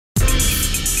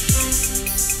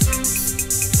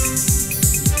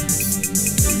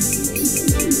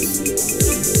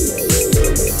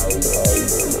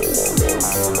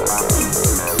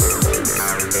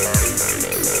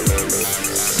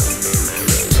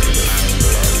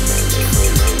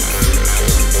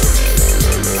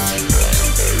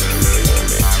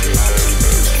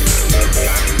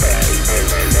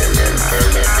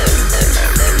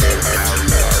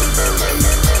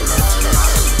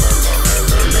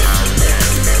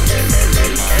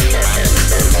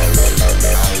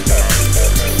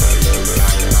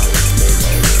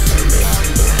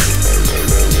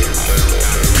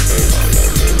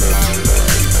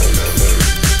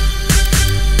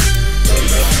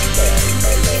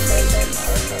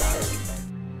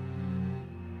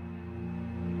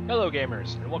Hello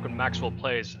gamers, and welcome to Maxwell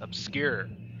Plays ObsCure.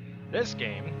 This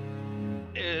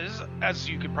game is, as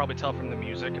you could probably tell from the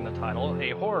music and the title,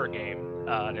 a horror game.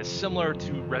 It is similar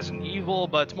to Resident Evil,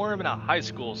 but it's more of in a high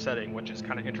school setting, which is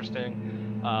kind of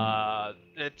interesting.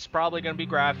 It's probably going to be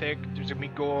graphic, there's going to be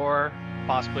gore,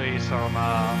 possibly some,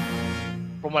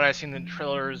 from what I've seen in the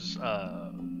trailers,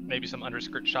 maybe some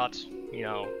underskirt shots, you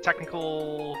know,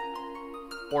 technical,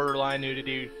 borderline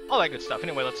nudity, all that good stuff.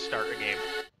 Anyway, let's start a game.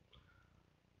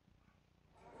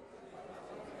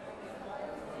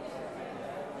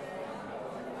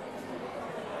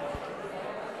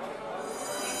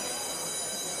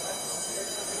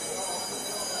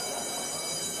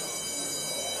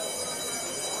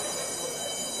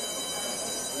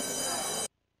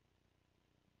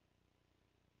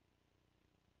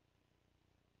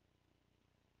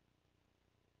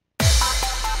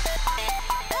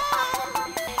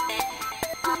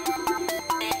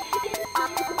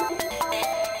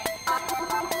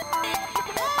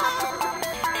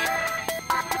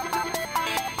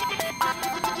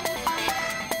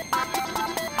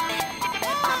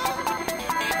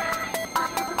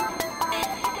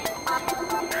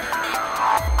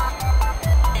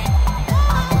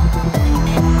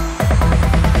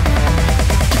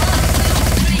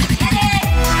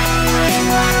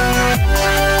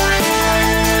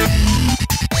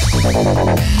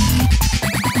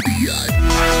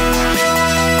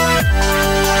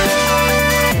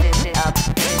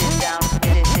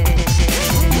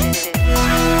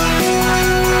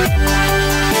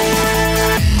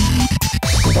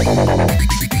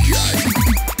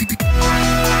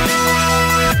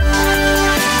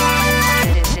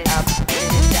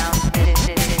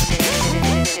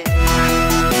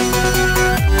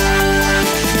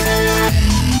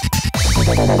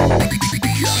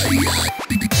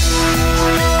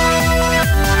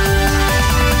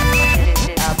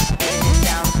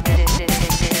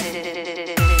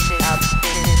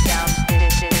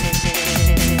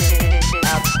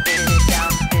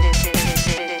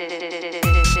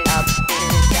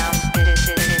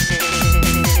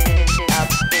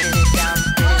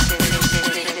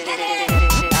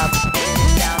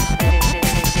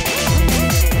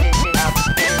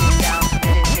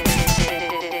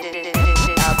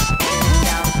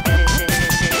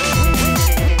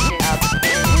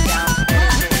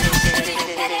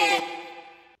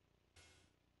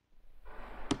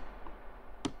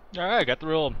 Alright, got the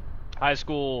real high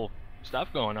school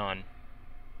stuff going on.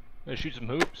 Gonna shoot some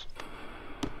hoops.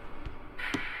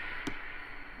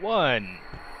 1,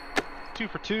 2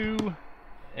 for 2,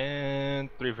 and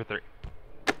 3 for 3.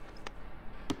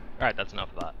 Alright, that's enough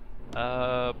of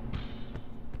that.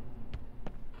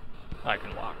 I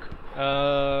can walk.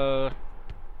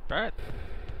 Alright.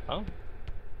 Well,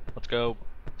 let's go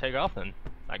take off then,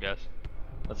 I guess.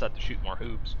 Let's have to shoot more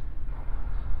hoops.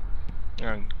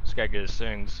 This guy get his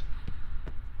things.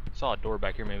 Saw a door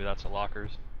back here, maybe that's the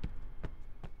lockers.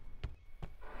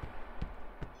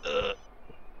 The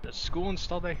school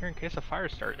installed that here in case a fire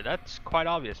started. That's quite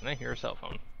obvious, and I hear a cell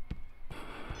phone.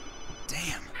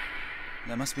 Damn.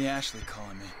 That must be Ashley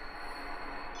calling me.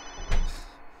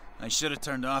 I should have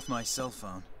turned off my cell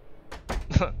phone.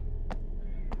 The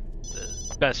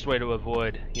best way to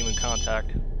avoid human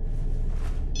contact.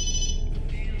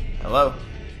 Hello?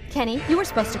 Kenny, you were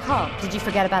supposed to call. Did you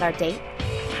forget about our date?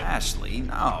 Ashley,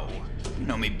 no. You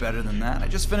know me better than that. I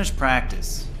just finished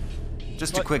practice.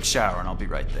 Just a quick shower and I'll be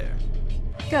right there.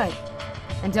 Good.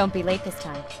 And don't be late this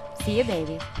time. See you,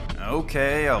 baby.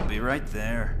 Okay, I'll be right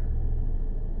there.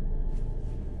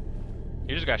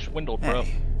 You just got swindled, bro.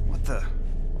 Hey, what the?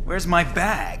 Where's my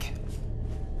bag?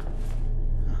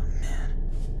 Oh, man.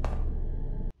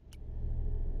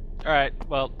 Alright,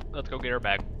 well, let's go get our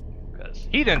bag. Because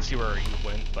he didn't see where he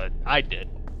went, but I did,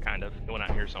 kind of. He went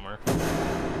out here somewhere.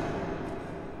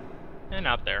 And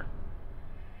out there.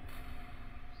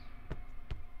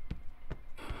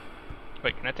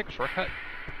 Wait, can I take a shortcut?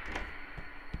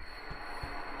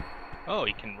 Oh,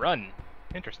 he can run.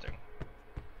 Interesting.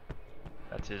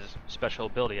 That's his special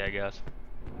ability, I guess.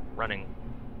 Running.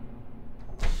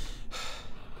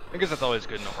 I guess that's always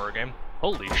good in a horror game.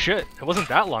 Holy shit, it wasn't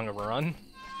that long of a run.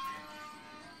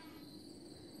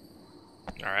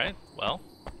 Alright, well.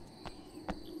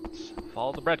 Let's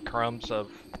follow the breadcrumbs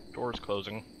of doors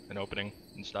closing and opening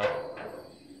and stuff.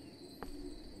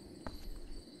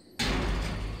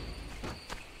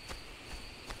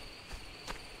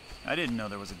 I didn't know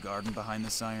there was a garden behind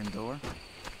this iron door.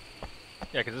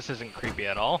 Yeah, because this isn't creepy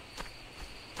at all.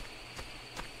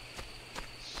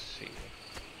 Let's see.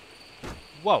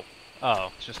 Whoa!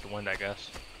 Oh, it's just the wind, I guess.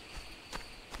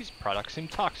 These products seem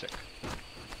toxic.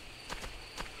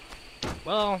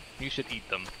 Well, you should eat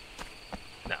them.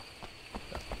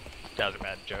 That was a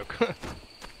bad joke.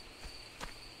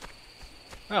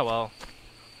 Oh well.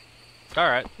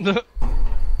 Alright. What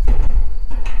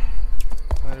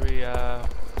do we got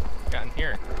in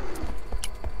here?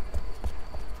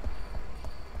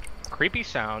 Creepy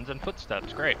sounds and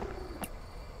footsteps, great.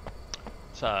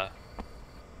 It's a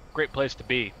great place to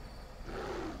be.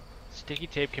 Sticky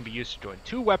tape can be used to join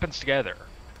 2 weapons together.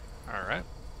 Alright.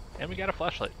 And we got a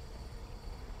flashlight.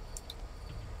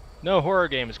 No horror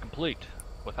game is complete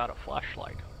without a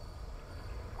flashlight.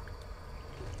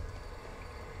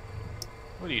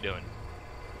 What are you doing?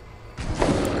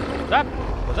 Was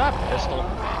that a pistol?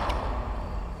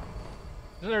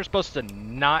 Isn't there supposed to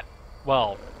not...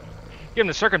 Well, given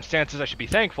the circumstances I should be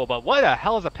thankful, but what the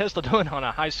hell is a pistol doing on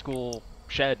a high school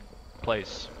shed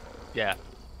place? Yeah.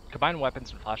 Combine weapons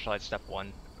and flashlights, step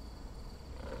 1.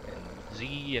 And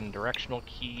Z and directional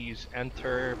keys,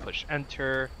 enter, push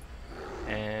enter,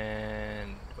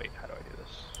 and... Wait, how do I do this?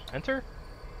 Enter?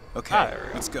 Okay,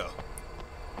 let's go.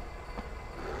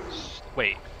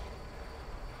 Wait.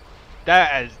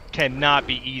 That cannot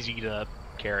be easy to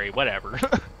carry. Whatever.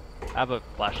 I have a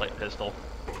flashlight pistol.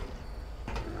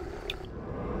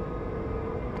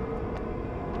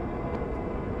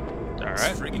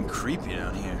 Alright. It's friggin' creepy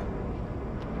down here.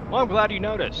 Well, I'm glad you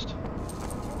noticed.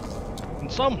 In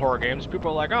some horror games,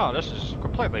 people are like, oh, this is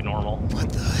completely normal. What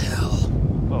the hell?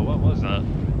 Whoa, what was that?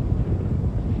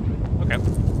 Okay.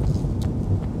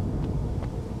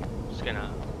 Just gonna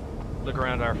look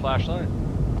around our flashlight.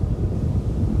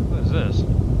 What is this?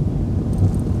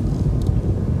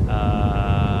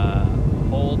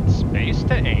 Hold space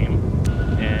to aim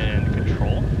and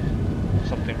control.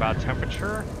 Something about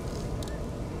temperature.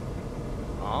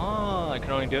 Ah, I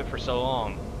can only do it for so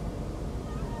long.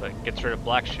 But gets rid of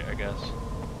black shit, I guess.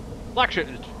 Black shit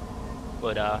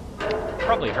would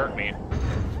probably hurt me.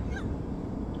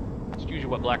 It's usually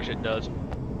what black shit does.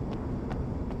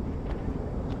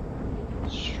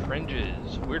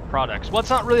 Syringes, weird products. Well, it's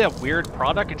not really a weird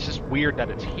product, it's just weird that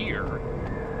it's here.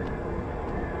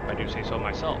 If I do say so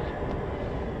myself.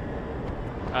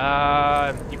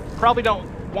 You probably don't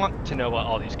want to know what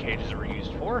all these cages are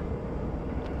used for.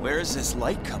 Where is this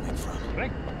light coming from? Can I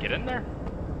get in there?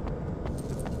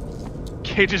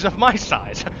 Cages of my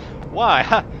size. Why?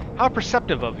 How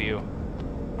perceptive of you.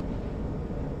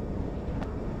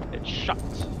 It's shut.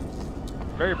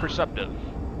 Very perceptive.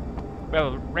 We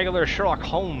have a regular Sherlock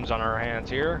Holmes on our hands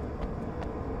here.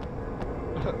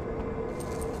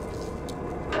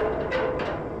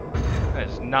 That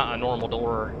is not a normal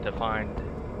door to find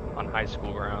on high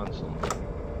school grounds.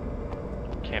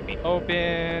 Can't be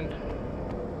opened.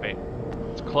 Wait,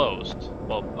 it's closed.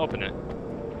 Well, open it.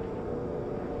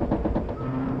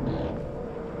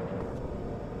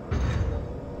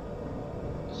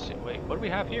 Wait, what do we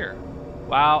have here?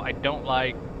 Wow, I don't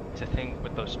like to think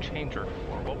what those chains are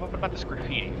for. What about this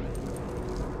graffiti?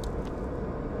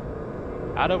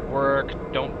 Out of work,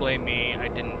 don't blame me, I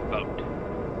didn't vote.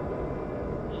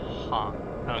 Huh,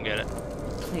 I don't get it.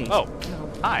 Please. Oh, no.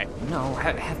 hi. No,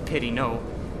 have pity, no.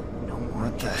 No more.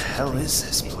 What the hell is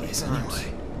this place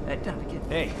anyway?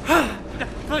 Hey.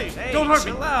 Please, Hey, don't hurt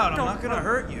me. chill out, I'm Don't not gonna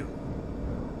hurt you.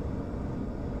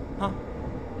 Huh?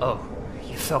 Oh,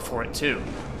 you fell for it too.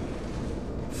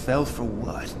 Fell for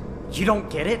what? You don't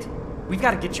get it? We've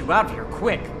got to get you out of here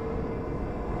quick.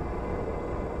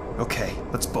 Okay,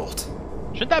 let's bolt.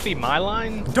 Should that be my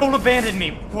line? Don't abandon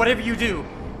me, whatever you do.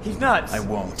 He's nuts. I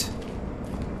won't.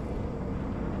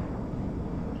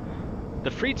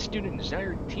 The freed student is now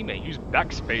your teammate. Use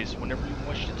backspace whenever you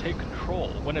wish to take control.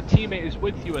 When a teammate is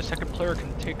with you, a second player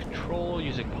can take control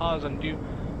using pause, undo.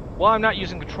 Well, I'm not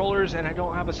using controllers, and I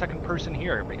don't have a second person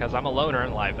here because I'm a loner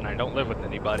in life and I don't live with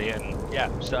anybody, and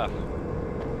yeah, stuff.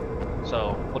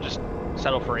 So we'll just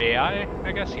settle for AI,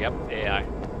 I guess. Yep, AI.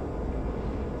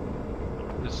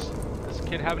 Does this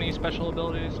kid have any special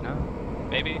abilities? No?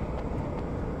 Maybe?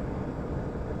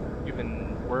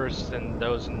 Even worse than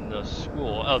those in the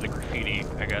school. Oh, the graffiti,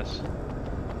 I guess.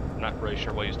 I'm not really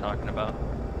sure what he's talking about.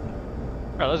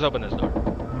 Alright, let's open this door.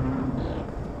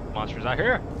 Monster's not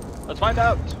here. Let's find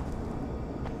out.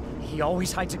 He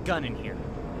always hides a gun in here.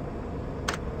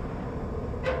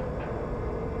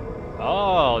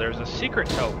 Oh, there's a secret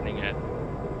to opening it.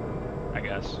 I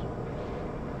guess.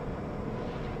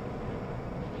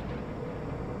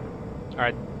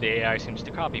 Alright, the AI seems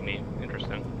to copy me.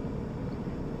 Interesting.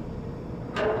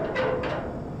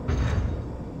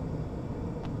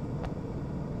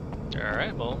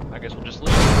 Alright, well, I guess we'll just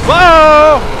leave.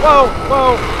 Whoa! Whoa!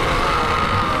 Whoa!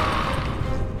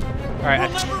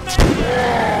 Alright.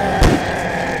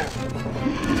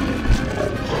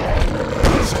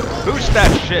 Boost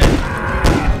that shit!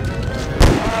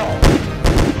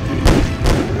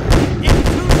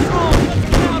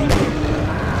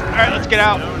 get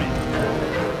out.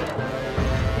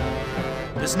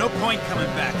 There's no point coming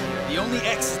back here. The only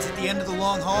exit's at the end of the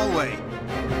long hallway.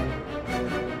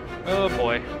 Oh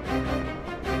boy.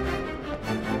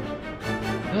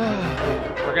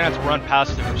 We're gonna have to run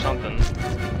past it or something.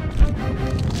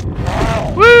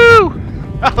 Woo!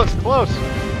 That was close.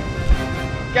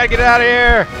 Gotta get out of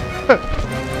here.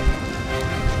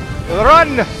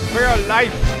 Run for your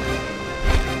life.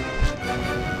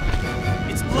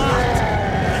 It's blocked.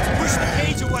 Let's push the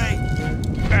cage away.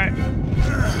 Alright.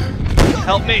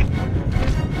 Help me.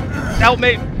 Help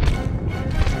me.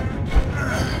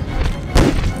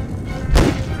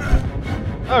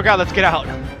 Oh god, let's get out.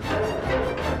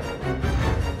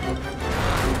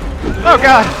 Oh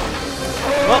god.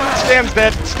 Well, Stan's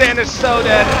dead. Stan is so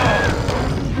dead.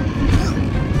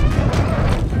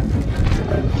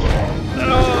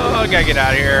 Oh, I gotta get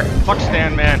out of here. Fuck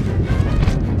Stan, man.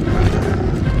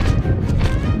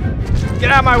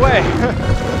 Get out of my way.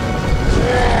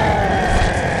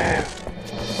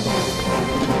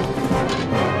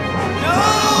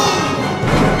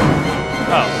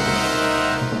 Oh.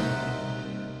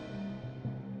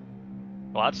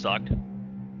 Well, that sucked.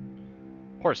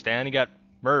 Poor Stan, he got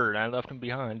murdered. I left him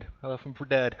behind. I left him for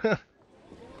dead.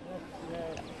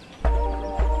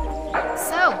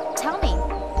 So, tell me,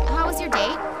 how was your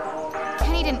date?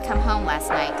 Kenny didn't come home last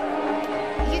night.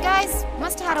 You guys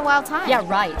must have had a wild time. Yeah,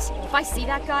 right. If I see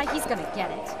that guy, he's gonna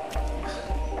get it.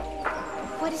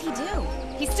 What did he do?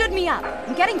 He stood me up.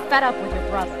 I'm getting fed up with your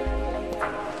brother.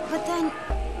 But then,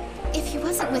 if he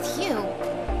wasn't with you,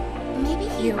 maybe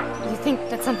he... You think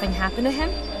that something happened to him?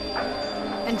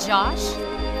 And Josh?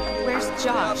 Where's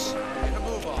Josh?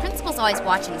 Principal's always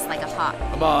watching us like a hawk.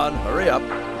 Come on, hurry up.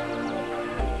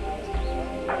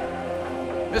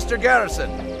 Mr. Garrison,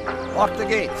 lock the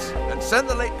gates and send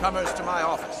the latecomers to my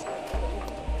office.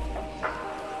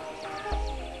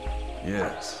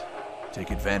 Yes, take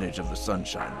advantage of the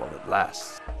sunshine while it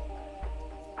lasts.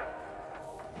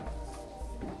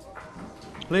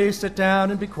 Please sit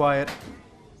down and be quiet.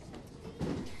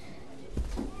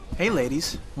 Hey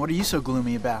ladies, what are you so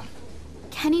gloomy about?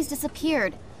 Kenny's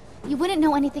disappeared. You wouldn't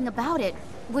know anything about it,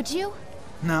 would you?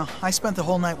 No, I spent the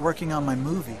whole night working on my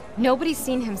movie. Nobody's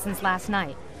seen him since last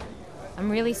night. I'm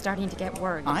really starting to get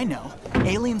worried. I know.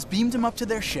 Aliens beamed him up to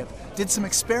their ship, did some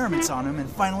experiments on him, and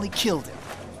finally killed him.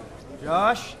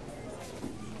 Josh,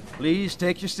 please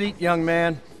take your seat, young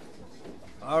man.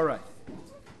 All right.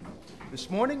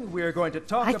 This morning we are going to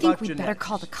talk I about think we'd genetics. better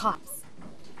call the cops.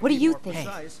 What do you think?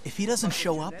 Hey, if he doesn't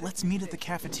show up, let's meet at the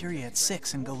cafeteria at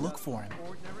 6 and go look for him.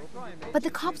 But the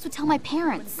cops would tell my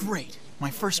parents. Great. My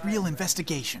first real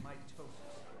investigation.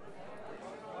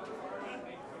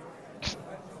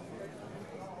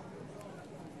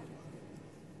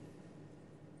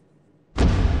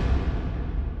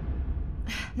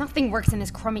 Nothing works in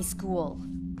this crummy school.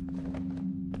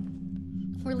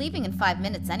 We're leaving in 5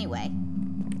 minutes anyway.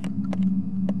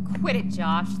 Quit it,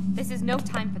 Josh. This is no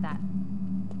time for that.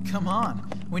 Come on.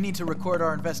 We need to record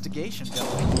our investigation,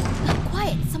 don't we?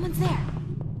 Quiet, someone's there.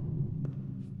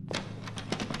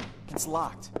 It's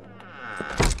locked.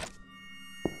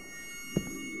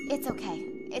 It's okay.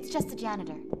 It's just the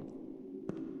janitor.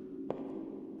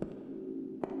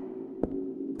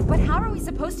 But how are we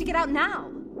supposed to get out now?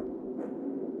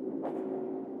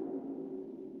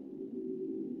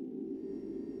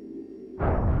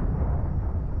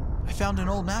 I found an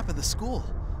old map of the school.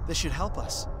 This should help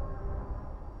us.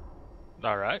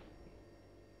 Alright.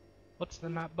 What's the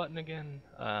map button again?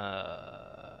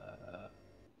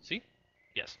 See?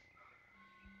 Yes.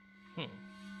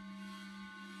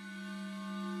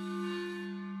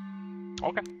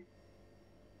 Okay.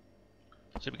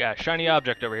 So we got a shiny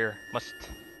object over here. Must...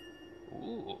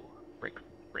 Ooh.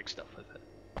 Break stuff with it.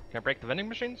 Can I break the vending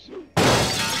machines?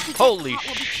 Holy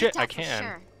shit, I can.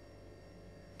 Sure.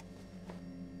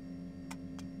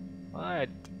 I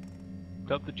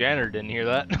hope the janitor didn't hear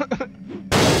that.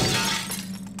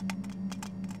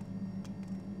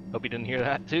 Hope he didn't hear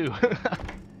that too.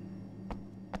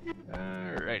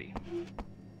 Alrighty.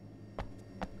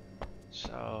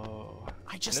 So...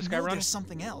 I just this guy know run? there's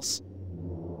something else.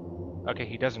 Okay,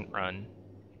 he doesn't run.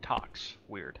 He talks.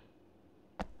 Weird.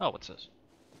 Oh, what's this?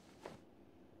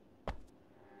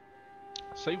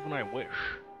 Save when I wish.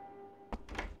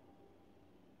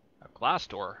 A glass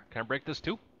door. Can I break this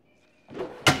too?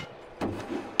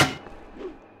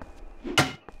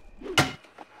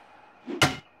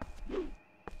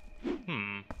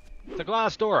 It's a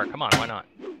glass door. Come on, why not?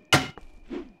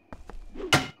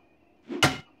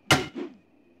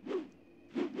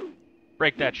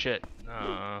 Break that shit.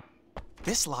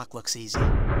 This lock looks easy.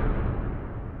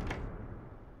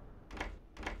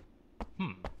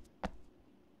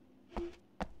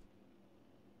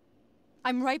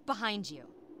 I'm right behind you.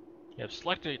 You have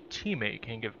selected a teammate. You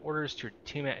can give orders to your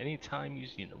teammate at any time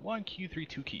using the 1, Q3,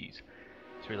 2 keys.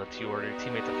 3 lets you order your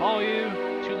teammate to follow you.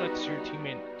 2 lets your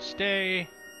teammate stay.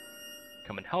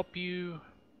 Come and help you.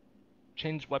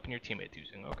 Change weapon your teammate's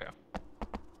using. Okay.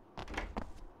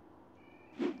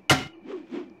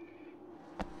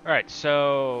 Alright,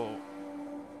 so...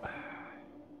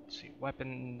 let's see.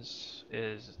 Weapons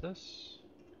is this?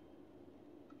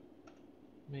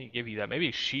 Let me give you that.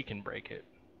 Maybe she can break it,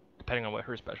 depending on what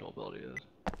her special ability is.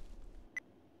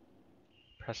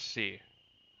 Press C.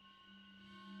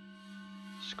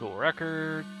 School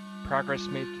record. Progress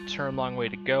made the term long way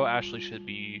to go. Ashley should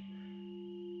be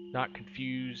not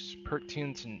confused.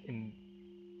 Pertians and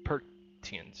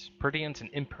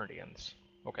impertians.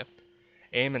 Okay.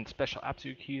 Aim and special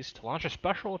aptitude keys to launch a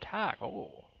special attack.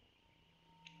 Oh.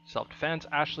 Self-defense.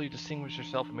 Ashley distinguished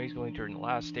herself amazingly during the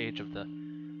last stage of the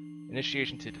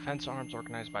initiation to defense arms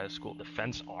organized by the school.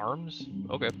 Defense arms?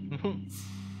 Okay.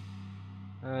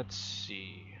 Let's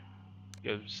see.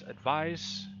 Gives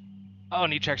advice. Oh,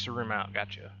 and he checks the room out.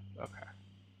 Gotcha. Okay.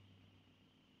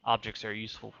 Objects are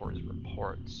useful for his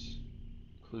reports.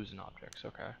 Clues and objects.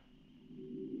 Okay.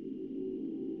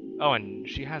 Oh, and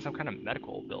she has some kind of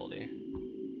medical ability.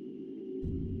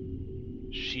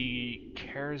 She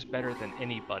cares better than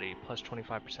anybody, plus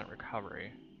 25%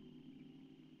 recovery.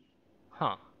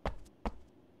 Huh.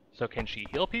 So can she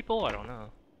heal people? I don't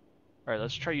know. Alright,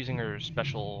 let's try using her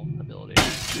special ability.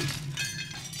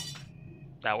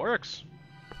 That works.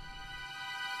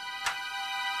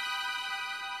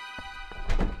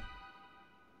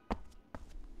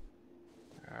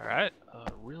 Alright,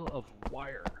 a reel of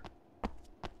wire.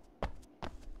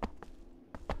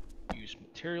 Use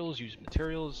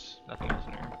materials, nothing else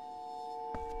in here.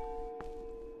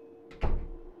 Alright,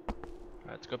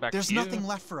 let's go back to you. There's nothing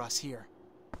left for us here.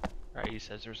 Alright, he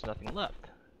says there's nothing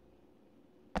left.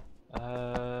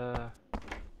 Oh,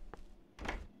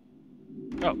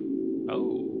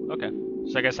 okay.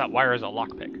 So I guess that wire is a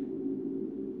lockpick.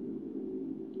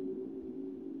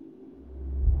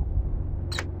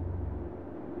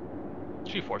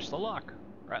 She forced the lock.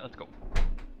 Alright, let's go.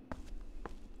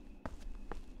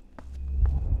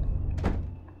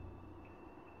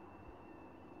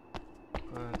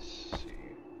 Let's see.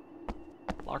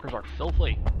 Lockers are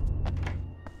filthy.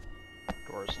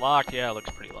 Door's locked. Yeah, it looks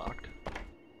pretty locked.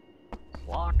 It's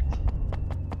locked.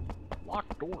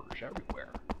 Locked doors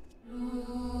everywhere.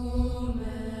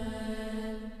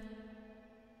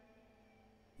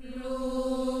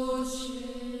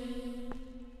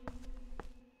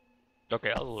 Okay,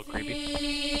 that was a little creepy.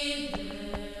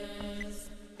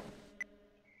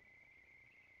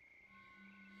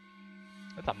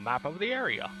 That's a map of the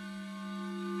area.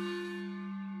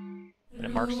 And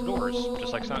it marks the doors,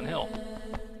 just like Silent Hill.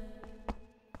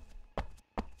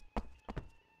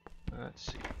 Let's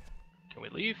see. Can we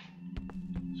leave?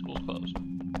 School's closed.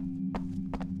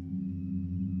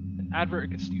 An advert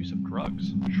against the use of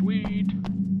drugs. Sweet.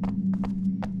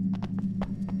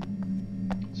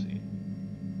 Let's see.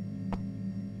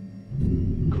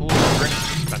 Cool drink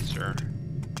dispenser.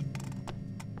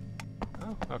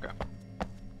 Oh, okay.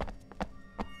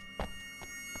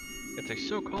 It's a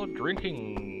so-called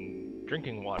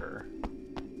drinking water.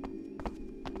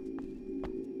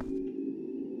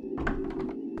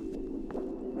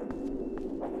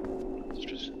 Let's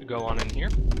just go on in here.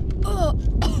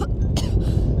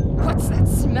 What's that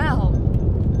smell?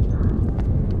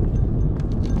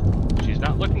 She's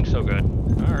not looking so good.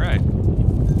 Alright.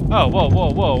 Oh,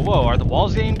 whoa. Are the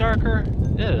walls getting darker?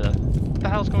 Ew. What the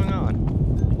hell's going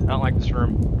on? I don't like this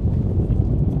room.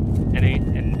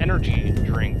 An energy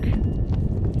drink.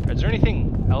 Is there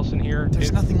anything else in here?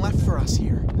 There's nothing left for us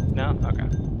here. No? Okay.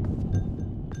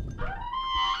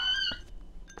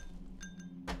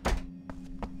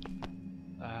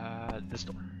 This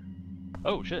door.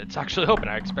 Oh shit, it's actually open.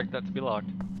 I expect that to be locked.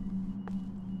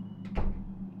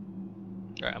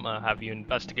 Alright, I'm gonna have you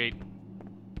investigate.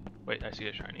 Wait, I see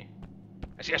a shiny.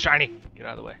 I see a shiny! Get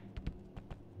out of the way.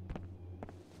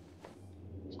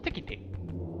 Sticky tape.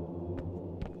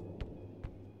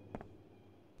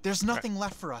 There's nothing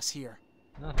left for us here.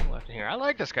 Nothing left in here. I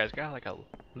like this guy's got like a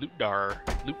loot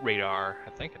radar. I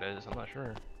think it is. I'm not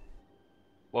sure.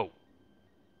 Whoa.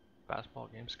 Basketball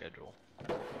game schedule.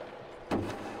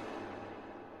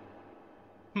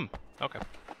 Okay.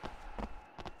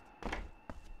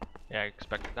 Yeah, I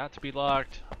expected that to be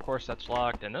locked. Of course that's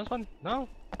locked. And this one? No?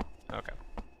 Okay.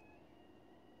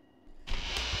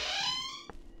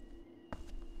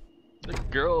 The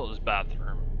girls'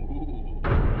 bathroom. Ooh.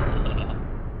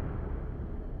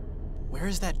 Where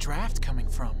is that draft coming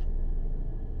from?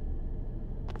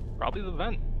 Probably the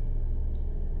vent.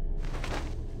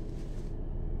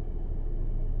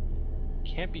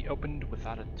 Can't be opened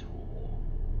without a tool.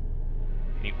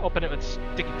 Can you open it with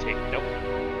sticky tape? Nope.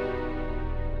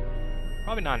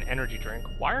 Probably not an energy drink.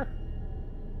 Wire?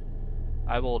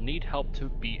 I will need help to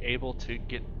be able to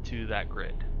get to that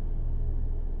grid.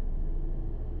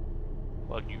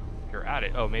 Well, you're at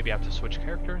it. Oh, maybe I have to switch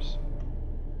characters?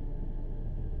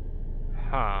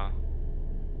 Huh.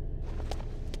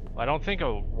 Well, I don't think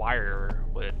a wire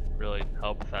would really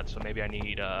help with that, so maybe I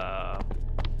need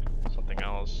something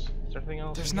else. Is there anything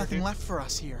else? There's nothing left for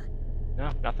us here.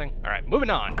 No, nothing? Alright, moving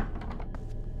on.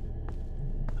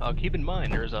 Keep in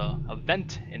mind, there's a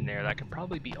vent in there that can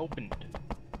probably be opened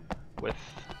with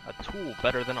a tool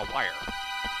better than a wire.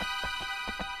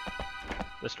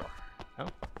 This door. No?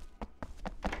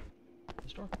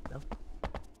 This door? No?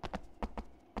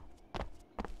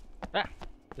 Ah!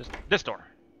 This door.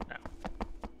 No.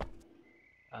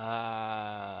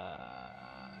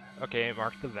 Okay,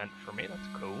 mark the vent for me, that's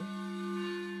cool.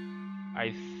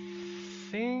 I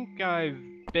think I've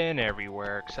been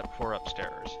everywhere except for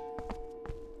upstairs.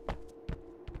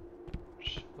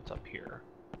 What's up here?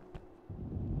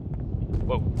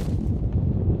 Whoa.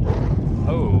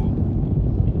 Oh.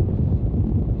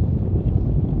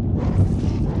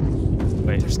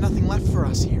 Wait. There's nothing left for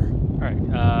us here. Alright,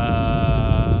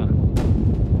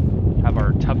 have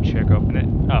our tough chick open it.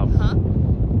 Oh. Huh?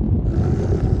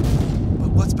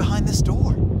 But what's behind this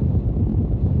door?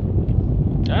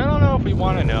 I don't know if we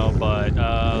want to know, but,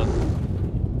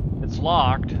 it's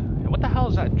locked. And what the hell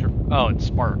is that? Oh, it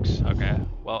sparks. Okay.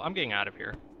 Well, I'm getting out of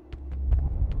here.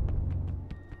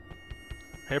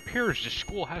 It appears the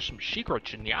school has some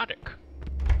secrets in the attic.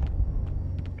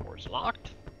 Door's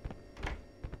locked.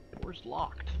 Door's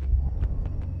locked.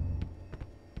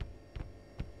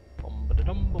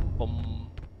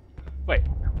 Bum-ba-da-dum-bum-bum. Wait,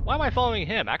 why am I following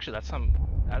him? Actually, that's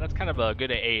kind of a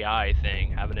good AI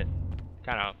thing, having it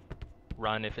kind of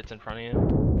run if it's in front of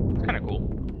you. It's kind of cool.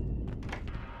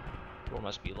 Door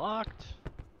must be locked.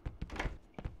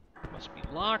 Must be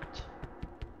locked.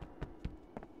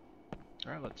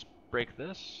 Alright, let's break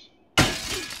this.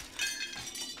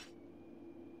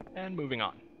 And moving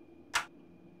on.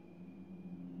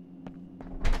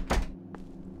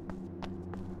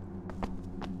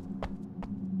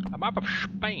 A map of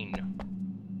Spain.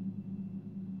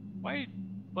 Wait,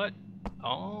 what?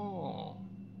 Oh.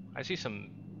 I see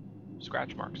some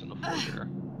scratch marks in the floor here.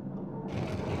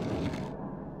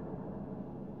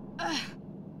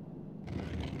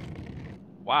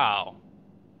 Wow.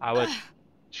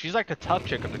 She's like the tough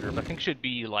chick of the group. I think she'd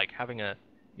be like having a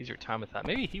easier time with that.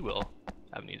 Maybe he will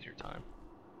have an easier time.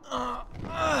 A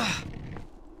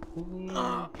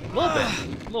little bit.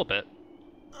 A little bit.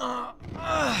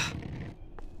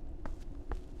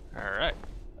 Alright.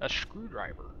 A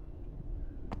screwdriver.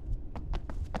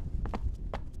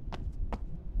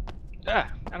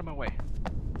 Ah! Out of my way.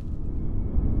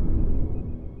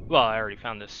 Well, I already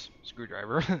found this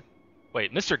screwdriver.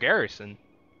 Wait, Mr. Garrison?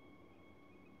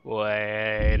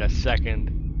 Wait a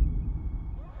second.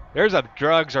 There's a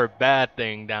drugs are bad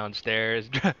thing downstairs.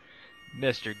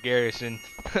 Mr. Garrison.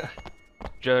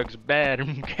 Drugs bad,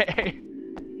 okay?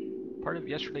 Part of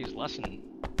yesterday's lesson.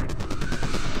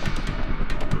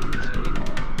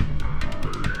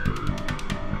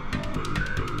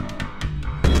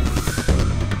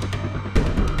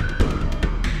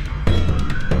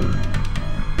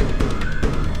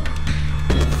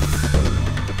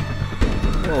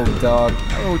 Whoa, dog.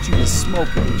 I don't want you to smoke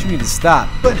it, but you need to stop.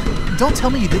 But don't tell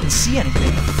me you didn't see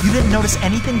anything. You didn't notice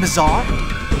anything bizarre?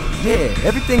 Yeah,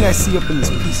 everything I see up in this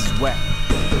piece is wet.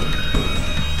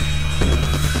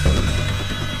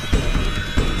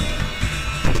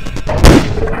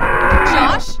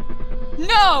 Josh?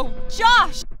 No!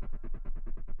 Josh!